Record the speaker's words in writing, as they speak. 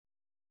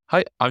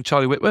Hi, I'm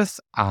Charlie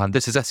Whitworth, and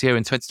this is SEO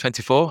in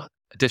 2024,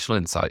 Additional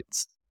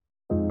Insights.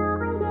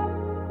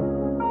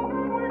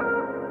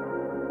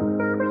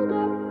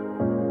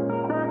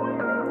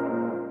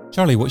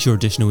 Charlie, what's your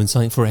additional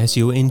insight for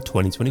SEO in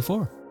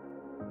 2024?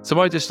 So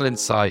my additional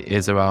insight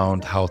is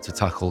around how to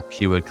tackle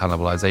keyword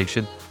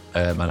cannibalisation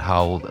and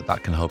how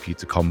that can help you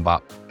to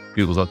combat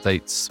Google's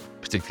updates,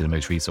 particularly the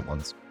most recent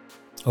ones.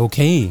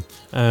 Okay,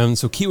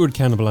 so keyword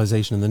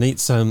cannibalisation and the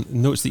notes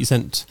that you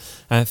sent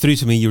through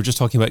to me, you were just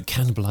talking about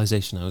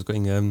cannibalisation. I was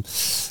going,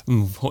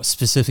 what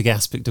specific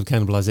aspect of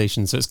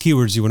cannibalisation? So it's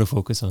keywords you want to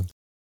focus on.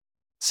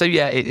 So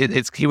yeah,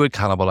 it's keyword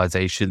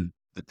cannibalisation.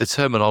 The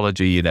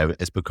terminology,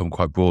 has become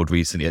quite broad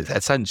recently.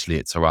 Essentially,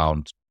 it's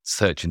around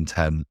search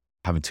intent,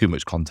 having too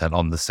much content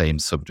on the same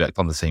subject,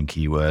 on the same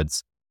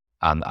keywords,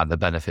 and the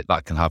benefit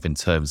that can have in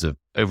terms of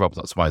overall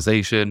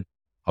optimization,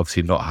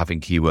 obviously not having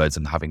keywords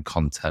and having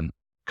content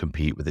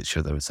compete with each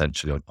other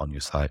essentially on your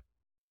site.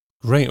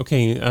 Great,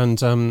 okay. And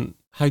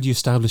how do you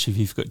establish if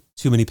you've got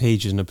too many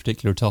pages in a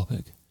particular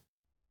topic?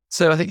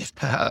 So I think,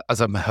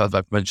 as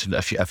I've mentioned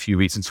a few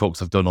recent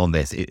talks I've done on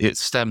this, it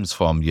stems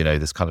from,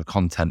 this kind of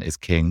content is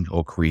king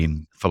or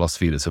queen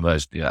philosophy that's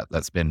emerged,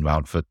 that's been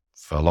around for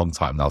a long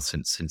time now,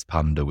 since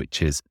Panda,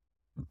 which is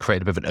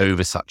creating a bit of an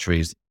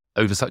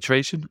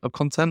oversaturation of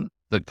content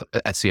that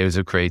SEOs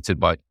have created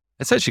by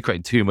essentially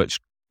creating too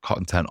much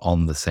content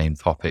on the same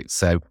topic.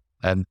 So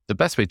the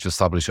best way to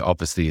establish it,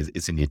 obviously,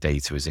 is in your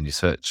data, is in your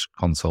search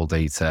console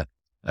data,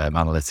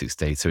 analytics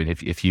data. And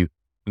if you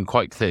can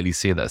quite clearly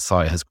see that a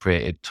site has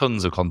created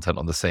tons of content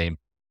on the same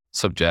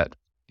subject,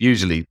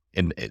 usually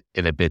in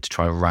a bid to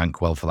try and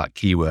rank well for that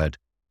keyword,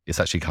 it's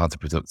actually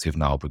counterproductive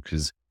now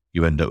because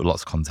you end up with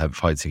lots of content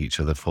fighting each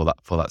other for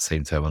that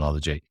same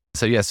terminology.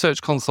 So yeah,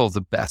 Search Console is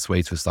the best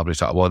way to establish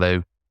that.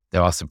 Although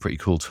there are some pretty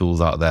cool tools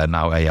out there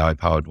now, AI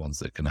powered ones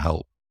that can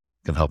help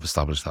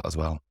establish that as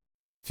well.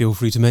 Feel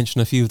free to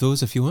mention a few of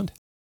those if you want.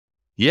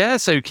 Yeah,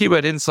 so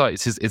Keyword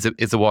Insights is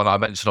the one I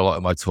mentioned a lot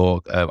in my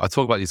talk. I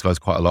talk about these guys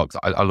quite a lot.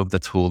 I love the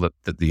tool, that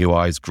the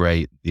UI is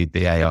great, the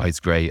AI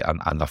is great,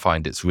 and I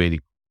find it's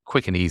really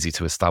quick and easy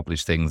to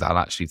establish things and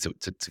actually to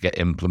get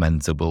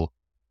implementable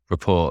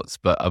reports.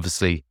 But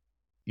obviously,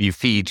 you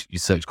feed your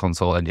Search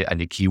Console and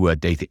your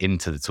keyword data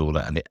into the tool,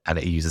 and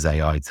it uses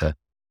AI to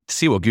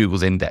see what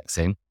Google's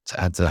indexing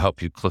to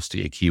help you cluster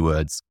your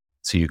keywords,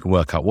 so you can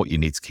work out what you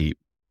need to keep,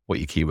 what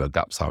your keyword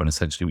gaps are, and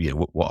essentially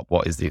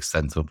what is the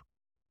extent of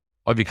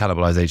your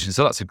cannibalization.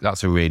 So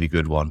that's a really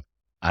good one.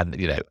 And,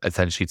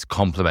 essentially to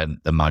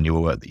complement the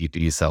manual work that you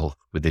do yourself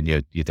within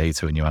your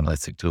data and your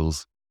analytic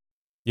tools.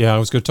 Yeah, I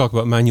was going to talk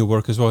about manual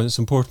work as well. It's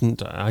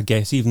important, I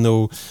guess, even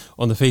though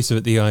on the face of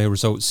it, the AI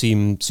results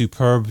seem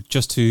superb,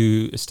 just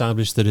to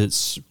establish that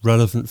it's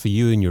relevant for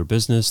you and your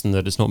business and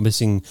that it's not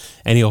missing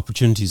any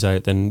opportunities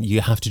out, then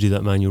you have to do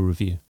that manual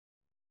review.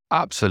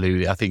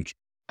 Absolutely. I think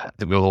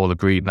we'll all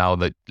agree now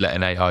that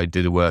letting AI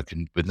do the work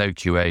and with no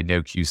QA,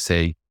 no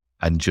QC,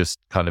 and just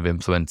kind of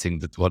implementing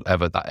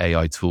whatever that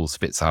AI tool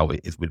spits out,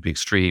 it would be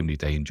extremely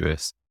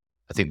dangerous.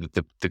 I think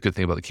that the good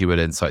thing about the Keyword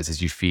Insights is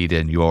you feed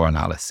in your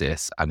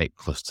analysis and it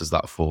clusters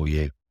that for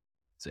you.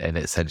 And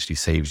it essentially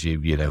saves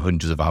you,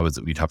 hundreds of hours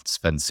that we'd have to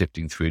spend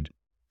sifting through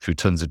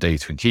tons of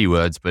data and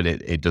keywords, but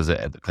it does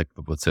it at the click of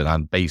a button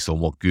and based on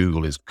what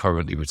Google is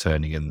currently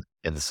returning in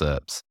the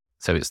SERPs.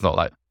 So it's not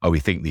like, we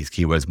think these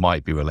keywords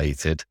might be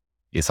related.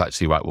 It's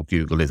actually right, well,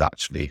 Google is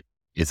actually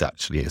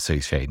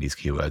associating these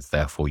keywords.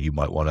 Therefore, you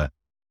might want to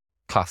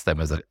class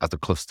them as a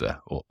cluster,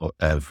 or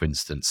for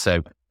instance.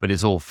 So, but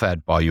it's all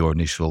fed by your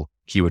initial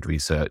keyword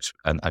research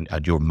and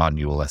your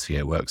manual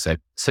SEO work. So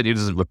certainly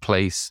doesn't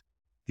replace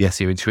the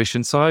SEO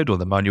intuition side or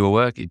the manual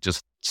work. It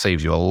just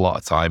saves you a lot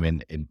of time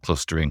in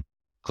clustering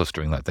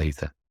that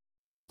data.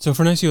 So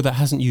for an SEO that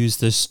hasn't used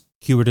this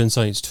Keyword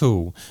Insights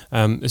tool,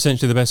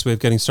 essentially the best way of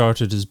getting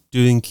started is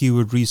doing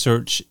keyword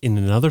research in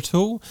another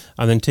tool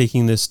and then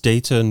taking this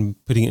data and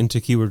putting it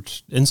into Keyword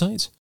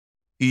Insights?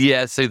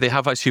 Yeah, so they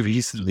have actually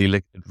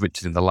recently,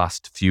 Richard, in the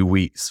last few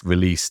weeks,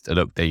 released an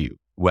update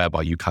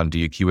whereby you can do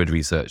your keyword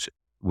research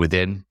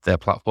within their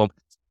platform.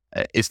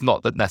 It's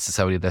not that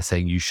necessarily they're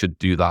saying you should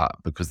do that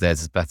because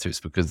theirs is better. It's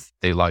because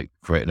they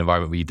create an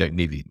environment where you don't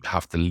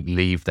have to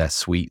leave their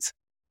suite.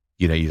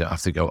 You don't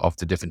have to go off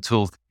to different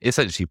tools. It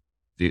essentially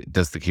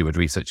does the keyword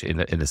research in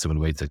a similar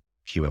way to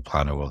Keyword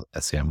Planner or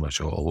SEMrush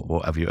or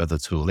whatever your other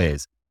tool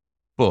is.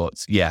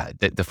 But yeah,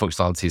 the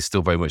functionality is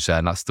still very much there,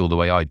 and that's still the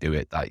way I do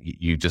it. That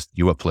you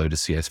upload a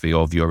CSV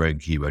of your own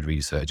keyword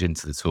research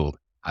into the tool,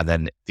 and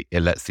then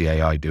it lets the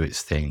AI do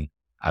its thing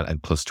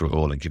and cluster it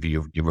all and give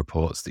you your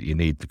reports that you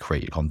need to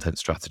create your content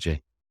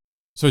strategy.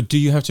 So do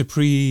you have to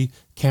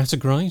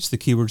pre-categorize the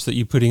keywords that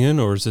you're putting in,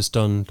 or is this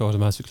done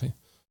automatically?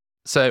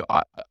 So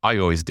I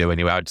always do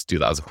anyway. I just do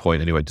that as a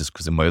point anyway, just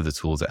because in my other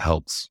tools it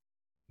helps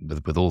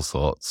with all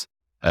sorts.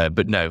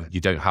 But no, you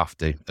don't have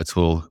to at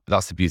all.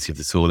 That's the beauty of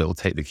the tool. It will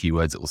take the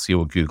keywords, it will see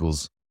what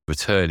Google's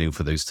returning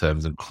for those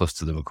terms and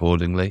cluster them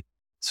accordingly.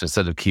 So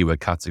instead of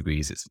keyword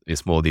categories,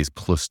 it's more these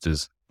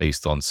clusters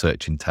based on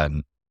search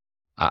intent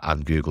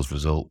and Google's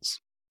results.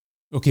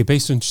 Okay,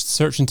 based on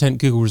search intent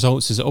Google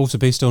results, is it also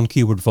based on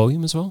keyword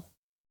volume as well?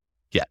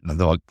 Yeah,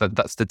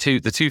 that's the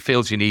two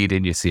fields you need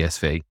in your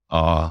CSV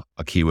are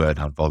a keyword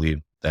and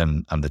volume.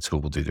 And the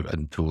tool will do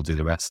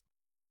the rest.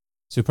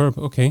 Superb.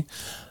 Okay.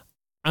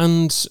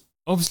 And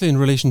obviously, in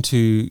relation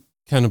to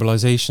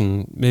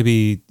cannibalization,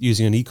 maybe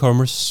using an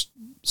e-commerce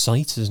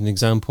site as an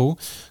example,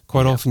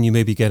 quite often you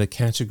maybe get a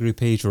category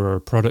page or a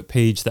product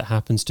page that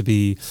happens to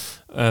be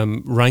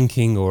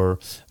ranking more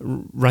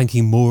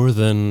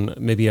than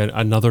maybe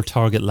another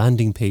target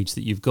landing page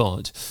that you've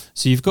got.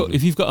 So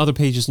if you've got other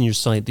pages on your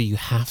site that you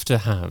have to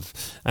have,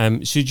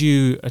 should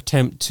you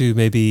attempt to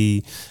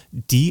maybe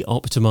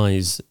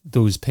de-optimize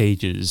those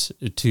pages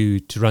to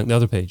rank the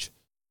other page?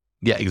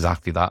 Yeah,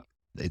 exactly that.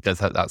 It does.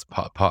 That's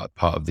part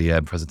of the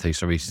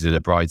presentation I recently did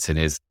at Brighton.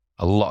 Is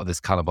a lot of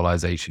this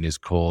cannibalization is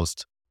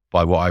caused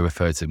by what I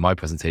refer to in my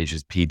presentation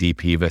as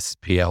PDP versus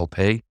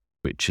PLP,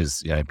 which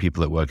is,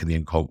 people that work in the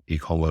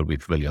e-com world will be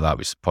familiar with that,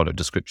 which is product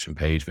description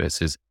page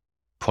versus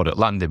product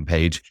landing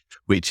page,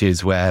 which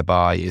is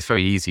whereby it's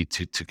very easy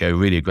to go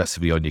really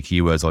aggressively on your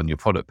keywords on your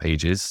product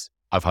pages.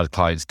 I've had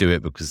clients do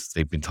it because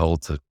they've been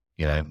told to,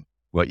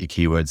 work your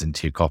keywords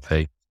into your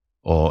copy,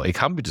 or it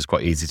can be just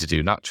quite easy to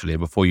do naturally. And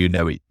before you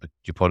know it,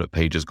 your product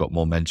page has got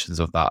more mentions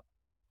of that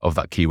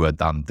keyword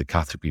than the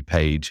category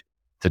page.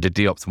 So the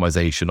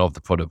de-optimization of the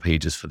product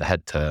pages for the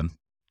head term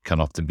can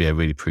often be a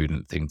really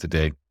prudent thing to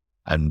do.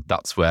 And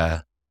that's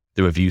where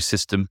the review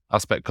system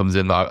aspect comes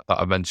in that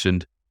I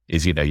mentioned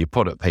is, your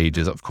product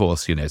pages, of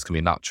course, it's going to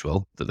be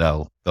natural that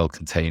they'll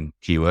contain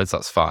keywords.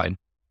 That's fine.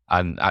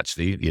 And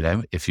actually,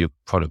 if your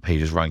product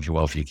page is ranking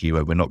well for your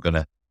keyword, we're not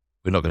going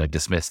to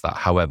dismiss that.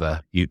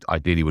 However, you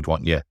ideally would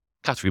want your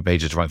category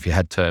pages to rank for your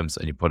head terms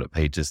and your product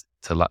pages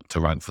to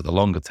rank for the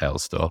longer tail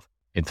stuff.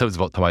 In terms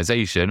of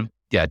optimization,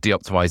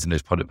 de-optimizing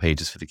those product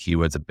pages for the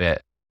keywords a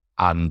bit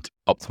and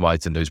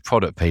optimizing those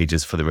product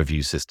pages for the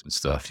review system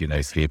stuff,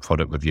 clear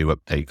product review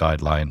update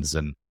guidelines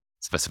and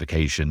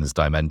specifications,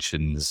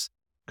 dimensions,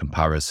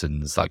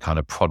 comparisons, that kind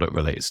of product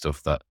related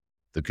stuff that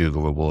the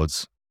Google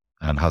rewards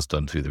and has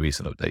done through the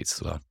recent updates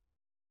as well.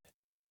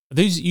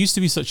 There used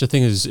to be such a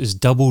thing as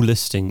double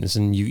listings,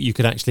 and you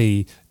could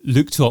actually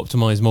look to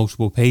optimize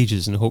multiple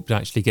pages and hope to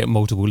actually get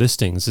multiple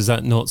listings. Is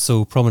that not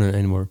so prominent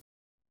anymore?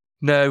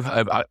 No,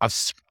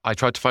 I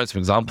tried to find some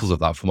examples of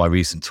that for my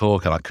recent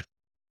talk, and I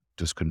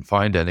just couldn't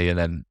find any. And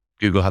then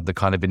Google had the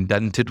kind of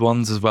indented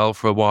ones as well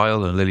for a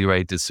while, and Lily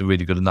Ray did some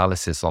really good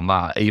analysis on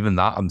that. Even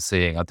that I'm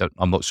seeing,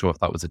 I'm not sure if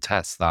that was a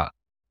test that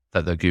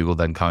the Google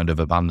then kind of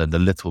abandoned a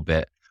little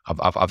bit.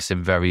 I've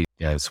seen very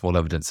small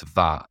evidence of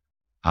that.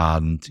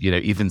 And,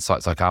 even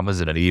sites like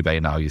Amazon and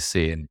eBay now, you're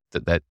seeing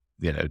that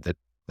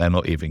they're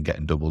not even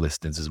getting double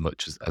listings as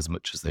much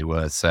as they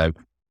were. So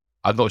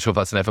I'm not sure if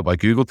that's an effort by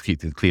Google to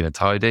keep things clean and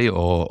tidy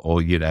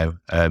or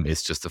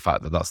it's just the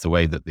fact that that's the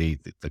way that the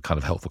kind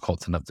of helpful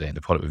content update and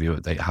the product review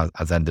update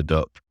has ended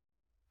up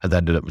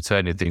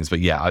returning things. But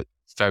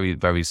very,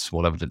 very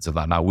small evidence of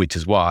that now, which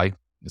is why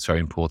it's very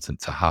important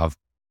to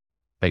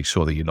make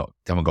sure that you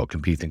haven't got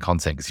competing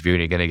content. Because if you're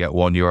only going to get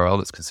one URL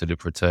that's considered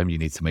for a term, you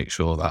need to make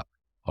sure that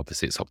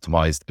obviously it's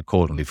optimized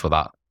accordingly for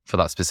that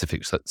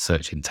specific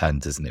search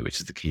intent, isn't it?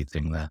 Which is the key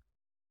thing there.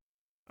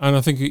 And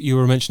I think you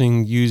were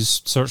mentioning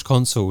use Search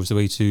Console as the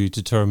way to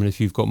determine if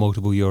you've got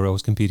multiple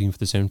URLs competing for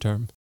the same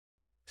term.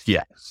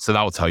 Yeah, so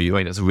that will tell you.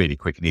 It's a really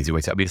quick and easy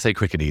way to. Say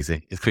quick and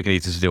easy. It's quick and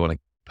easy to do on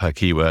per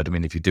keyword.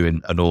 If you're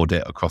doing an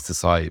audit across the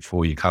site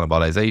for your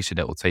cannibalization,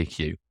 it will take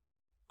you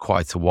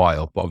quite a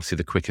while. But obviously,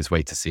 the quickest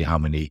way to see how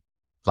many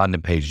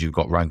landing pages you've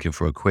got ranking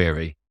for a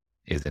query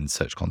is in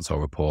Search Console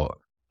report.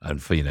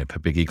 And for for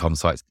big e-com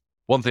sites,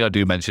 one thing I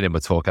do mention in my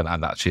talk, and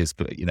actually is,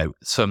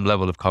 some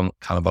level of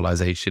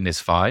cannibalization is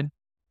fine.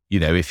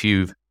 If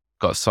you've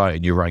got a site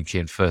and you're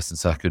ranking first and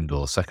second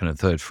or second and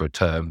third for a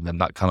term, then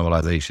that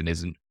cannibalization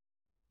isn't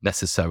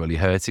necessarily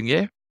hurting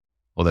you.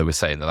 Although we're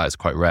saying that that's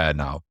quite rare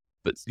now.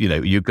 But,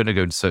 you're going to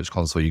go into Search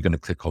Console, you're going to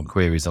click on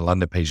queries and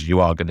landing pages.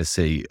 You are going to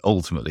see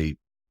ultimately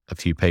a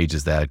few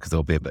pages there because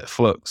there'll be a bit of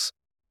flux.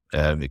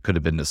 It could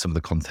have been that some of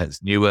the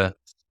content's newer.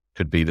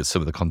 Could be that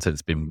some of the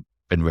content's been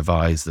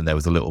revised and there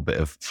was a little bit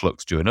of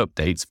flux during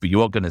updates, but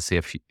you are going to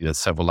see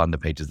several landing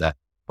pages there.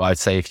 But I'd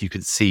say if you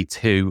could see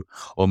 2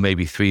 or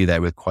maybe 3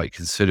 there with quite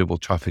considerable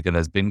traffic and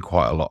there's been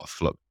quite a lot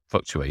of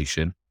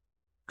fluctuation,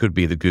 could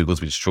be that Google's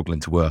been struggling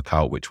to work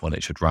out which one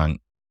it should rank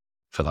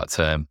for that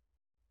term.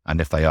 And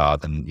if they are,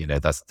 then,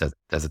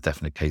 there's a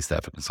definite case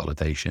there for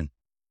consolidation.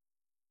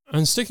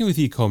 And sticking with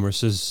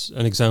e-commerce as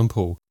an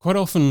example, quite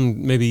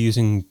often maybe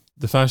using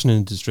the fashion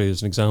industry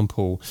as an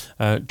example,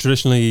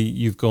 traditionally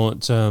you've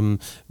got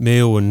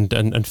male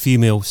and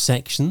female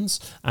sections,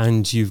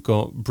 and you've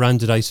got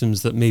branded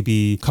items that may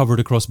be covered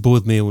across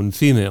both male and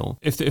female.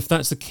 If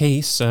that's the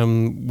case,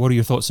 what are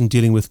your thoughts on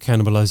dealing with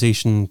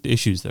cannibalization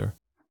issues there?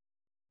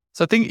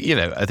 So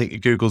I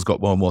think Google's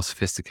got more and more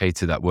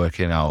sophisticated at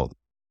working out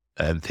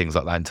things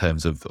like that in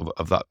terms of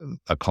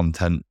that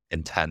content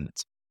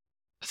intent.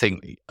 I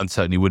think I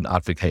certainly wouldn't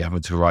advocate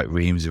having to write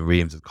reams and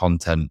reams of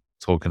content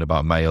talking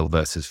about male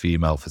versus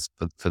female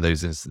for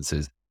those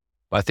instances.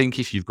 But I think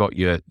if you've got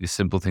your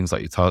simple things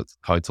like your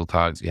title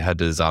tags, your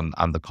headers,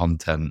 and the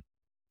content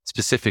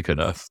specific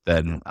enough,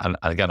 then, and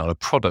again, on a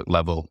product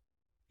level,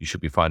 you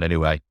should be fine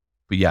anyway.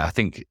 But yeah, I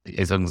think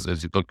as long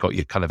as you've got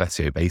your kind of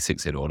SEO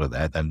basics in order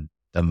there, then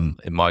in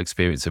my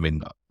experience, I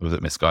mean, I was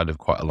at Misguided for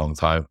quite a long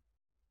time.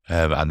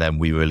 And then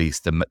we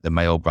released the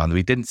mail brand.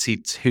 We didn't see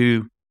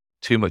too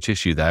much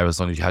issue there as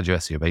long as you had your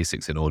SEO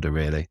basics in order,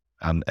 really.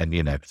 And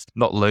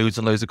not loads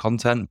and loads of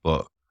content,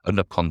 but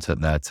enough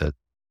content there to,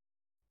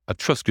 I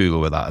trust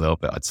Google with that a little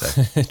bit, I'd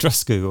say.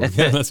 Trust Google.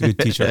 Yeah, that's a good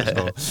t-shirt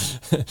as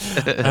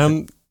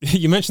well.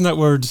 You mentioned that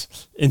word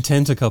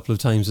intent a couple of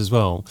times as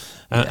well.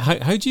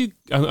 How do you,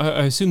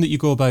 I assume that you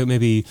go about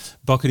maybe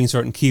bucketing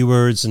certain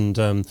keywords and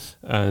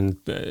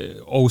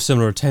all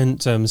similar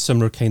intent,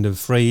 similar kind of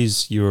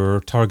phrase, you're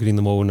targeting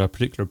them all on a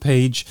particular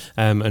page.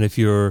 And if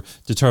you're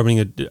determining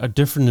a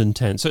different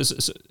intent, so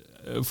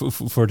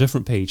for a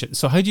different page.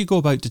 So how do you go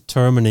about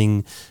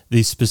determining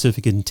the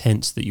specific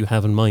intents that you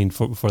have in mind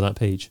for that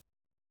page?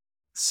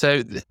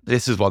 So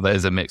this is one that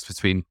is a mix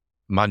between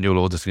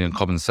manual auditing and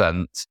common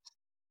sense.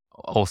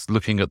 Also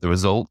looking at the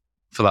result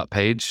for that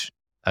page,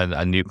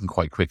 and you can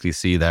quite quickly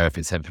see there if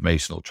it's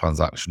informational,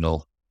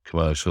 transactional,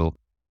 commercial.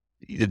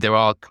 There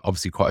are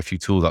obviously quite a few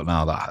tools out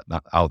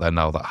there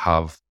now that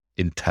have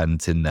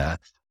intent in there.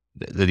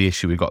 The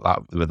issue we've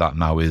got with that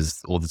now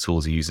is all the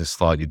tools are using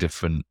slightly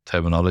different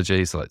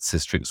terminology. So like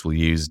Systrix will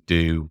use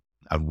do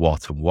and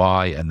what and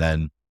why, and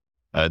then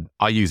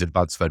I use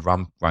advanced word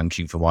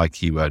ranking for my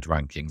keyword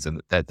rankings, and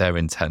their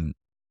intent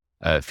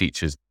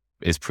features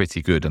is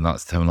pretty good, and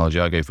that's the terminology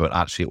I go for. And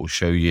actually, it will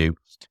show you,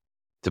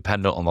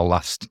 dependent on the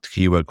last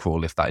keyword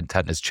crawl, if that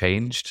intent has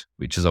changed,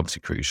 which is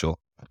obviously crucial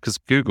because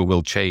Google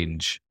will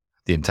change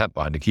the intent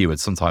behind a keyword.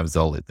 Sometimes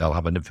they'll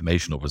have an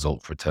informational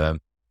result for a term,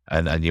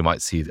 and you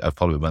might see a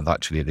following month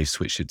actually they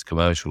switched it to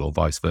commercial or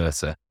vice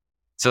versa.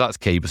 So that's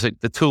key. But so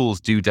the tools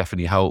do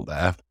definitely help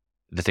there.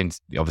 The thing,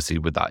 obviously,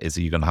 with that is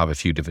that you're going to have a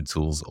few different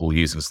tools all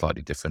using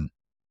slightly different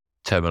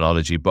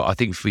terminology. But I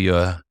think for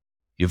your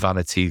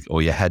vanity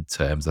or your head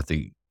terms, I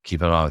think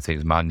keep an eye on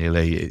things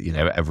manually.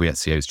 Every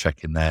SEO is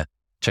checking the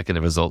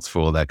results for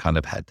all their kind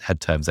of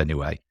head terms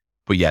anyway.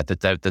 But yeah,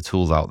 the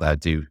tools out there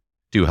do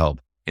help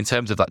in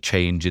terms of that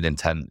change in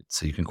intent.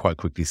 So you can quite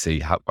quickly see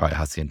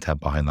has the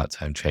intent behind that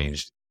term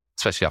changed,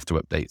 especially after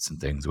updates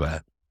and things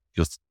where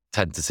you'll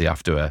tend to see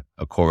after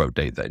a core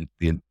update that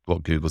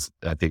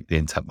I think the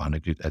intent behind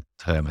a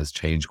term has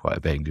changed quite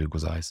a bit in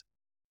Google's eyes.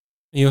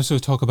 You also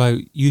talk about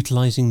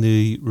utilising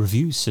the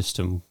review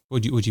system.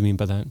 What do you mean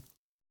by that?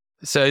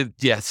 So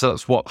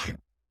that's what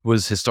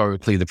was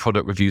historically the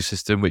product review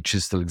system, which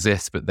still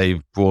exists, but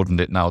they've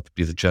broadened it now to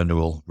be the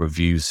general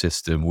review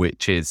system,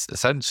 which is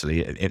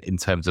essentially, in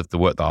terms of the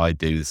work that I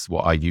do, is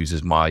what I use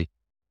as my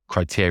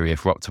criteria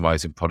for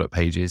optimizing product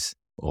pages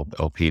or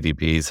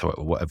PDPs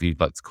or whatever you'd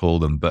like to call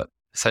them. But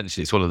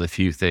essentially, it's one of the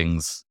few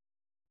things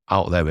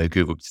out there where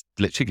Google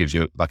literally gives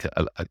you like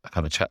a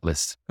kind of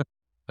checklist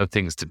of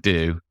things to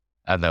do,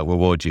 and they'll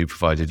reward you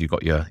provided you've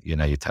got your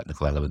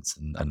technical elements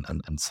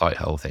and site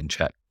health in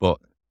check. But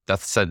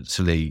that's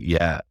essentially,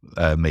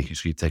 making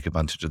sure you take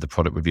advantage of the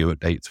product review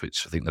updates,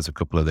 which I think there's a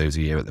couple of those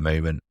a year at the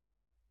moment.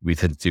 We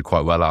tend to do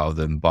quite well out of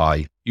them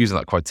by using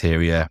that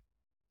criteria,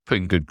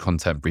 putting good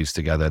content briefs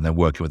together, and then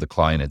working with the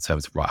client in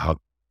terms of,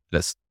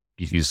 let's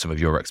use some of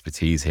your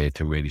expertise here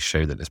to really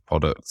show that this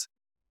product,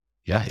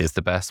 is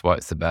the best, why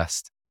it's the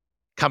best.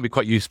 Can be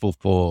quite useful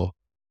for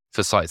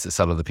sites that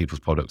sell other people's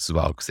products as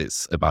well, because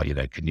it's about,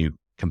 can you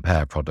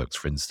compare products,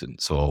 for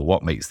instance, or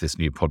what makes this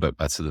new product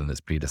better than its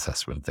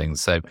predecessor and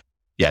things. So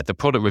the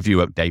product review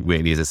update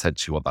really is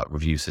essentially what that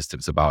review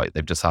system's about.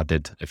 They've just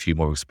added a few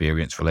more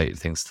experience related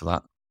things to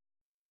that.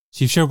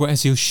 So you've shared what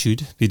SEO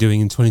should be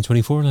doing in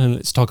 2024. Now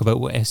let's talk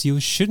about what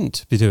SEO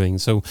shouldn't be doing.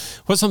 So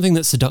what's something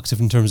that's seductive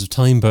in terms of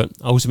time, but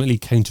ultimately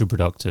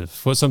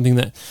counterproductive? What's something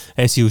that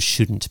SEO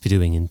shouldn't be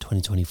doing in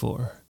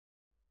 2024?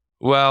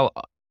 Well,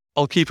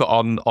 I'll keep it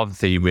on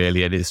theme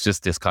really, and it's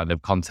just this kind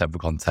of content for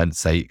content's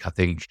sake. I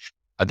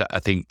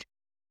think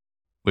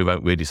we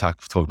won't really talk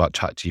about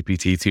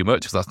ChatGPT too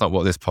much because that's not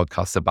what this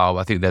podcast's about.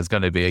 I think there's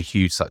going to be a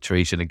huge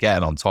saturation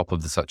again on top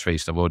of the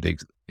saturation I've already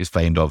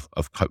explained of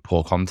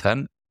poor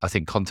content. I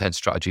think content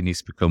strategy needs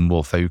to become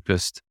more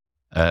focused.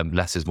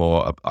 Less is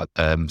more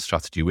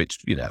strategy,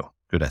 which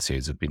good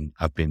SEOs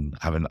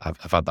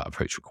have had that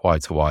approach for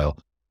quite a while.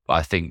 But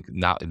I think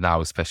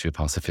now, especially with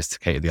how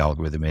sophisticated the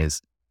algorithm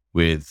is,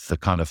 with the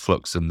kind of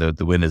flux and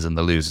the winners and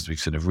the losers we've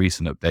seen of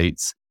recent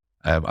updates,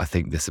 I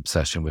think this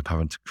obsession with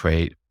having to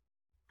create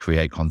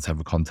content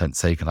for content's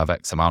sake and have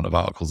X amount of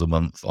articles a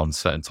month on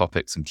certain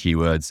topics and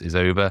keywords is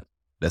over.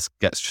 Let's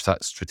get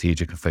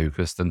strategic and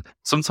focused. And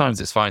sometimes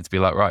it's fine to be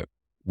like, right,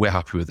 we're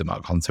happy with the amount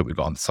of content we've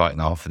got on the site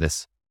now for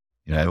this,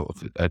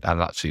 and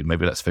actually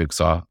maybe let's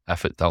focus our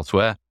efforts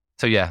elsewhere.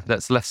 So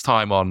let's less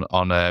time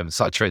on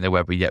saturating the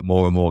web. We get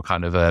more and more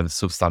kind of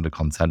substandard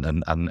content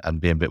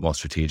and being a bit more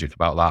strategic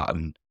about that.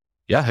 And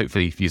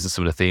hopefully using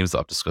some of the themes that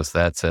I've discussed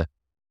there to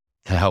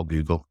help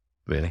Google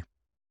really.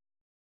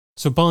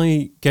 So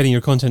by getting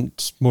your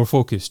content more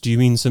focused, do you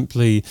mean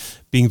simply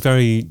being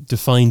very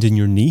defined in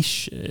your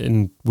niche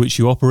in which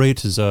you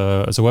operate as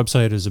a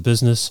website, as a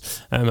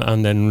business,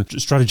 and then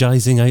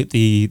strategizing out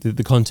the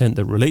content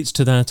that relates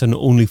to that and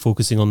only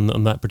focusing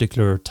on that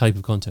particular type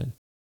of content?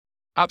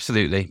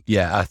 Absolutely.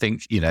 Yeah. I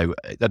think,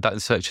 that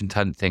search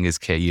intent thing is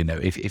key.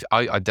 If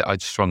I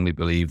strongly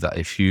believe that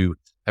if you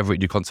have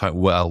written your content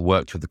well,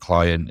 worked with the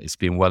client, it's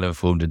been well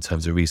informed in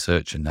terms of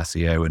research and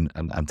SEO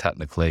and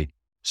technically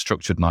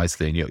structured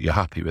nicely, and you're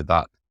happy with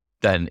that,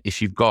 then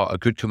if you've got a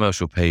good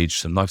commercial page,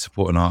 some nice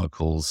supporting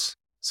articles,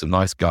 some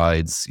nice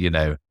guides,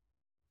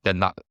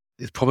 then that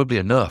is probably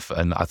enough.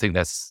 And I think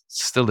there's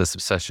still this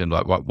obsession,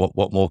 like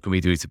what more can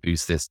we do to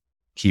boost this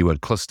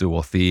keyword cluster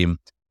or theme?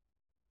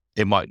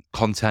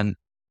 Content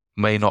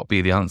may not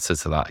be the answer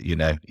to that,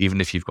 even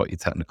if you've got your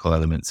technical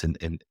elements in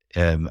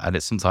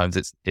and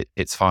sometimes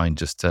it's fine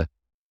just to.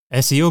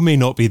 SEO may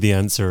not be the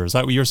answer. Is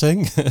that what you're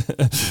saying?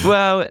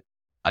 Well,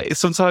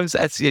 sometimes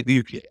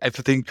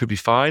everything could be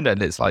fine,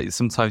 and it's like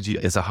sometimes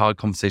it's a hard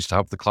conversation to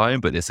have with the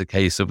client, but it's a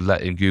case of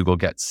letting Google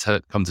get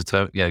to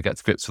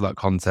grips with that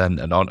content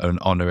and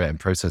honor it and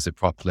process it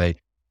properly.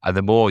 And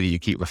the more you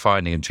keep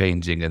refining and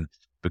changing, and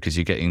because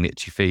you're getting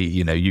itchy feet,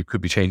 you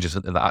could be changing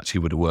something that actually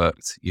would have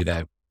worked.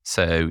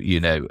 So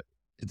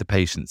the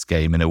patience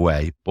game in a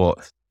way,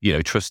 but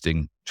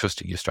trusting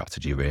your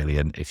strategy really.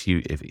 And if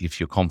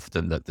you're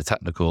confident that the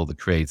technical, the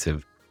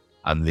creative,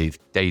 and the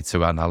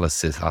data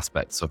analysis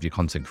aspects of your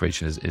content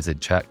creation is in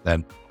check,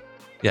 then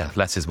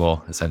less is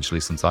more, essentially,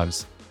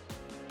 sometimes.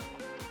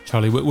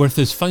 Charlie Whitworth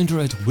is founder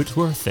at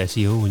Whitworth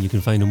SEO, and you can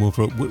find him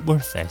over at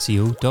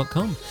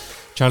whitworthseo.com.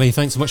 Charlie,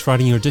 thanks so much for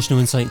adding your additional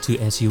insight to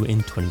SEO in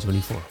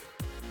 2024.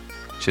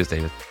 Cheers,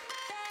 David.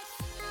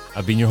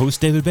 I've been your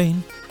host, David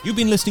Bain. You've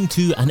been listening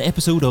to an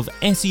episode of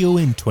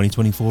SEO in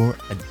 2024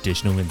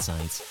 Additional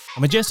Insights, a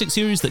majestic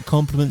series that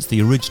complements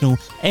the original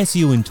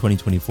SEO in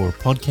 2024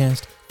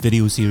 podcast,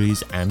 video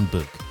series and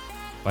book.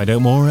 Find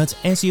out more at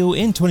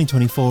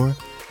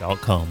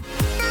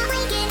SEOin2024.com.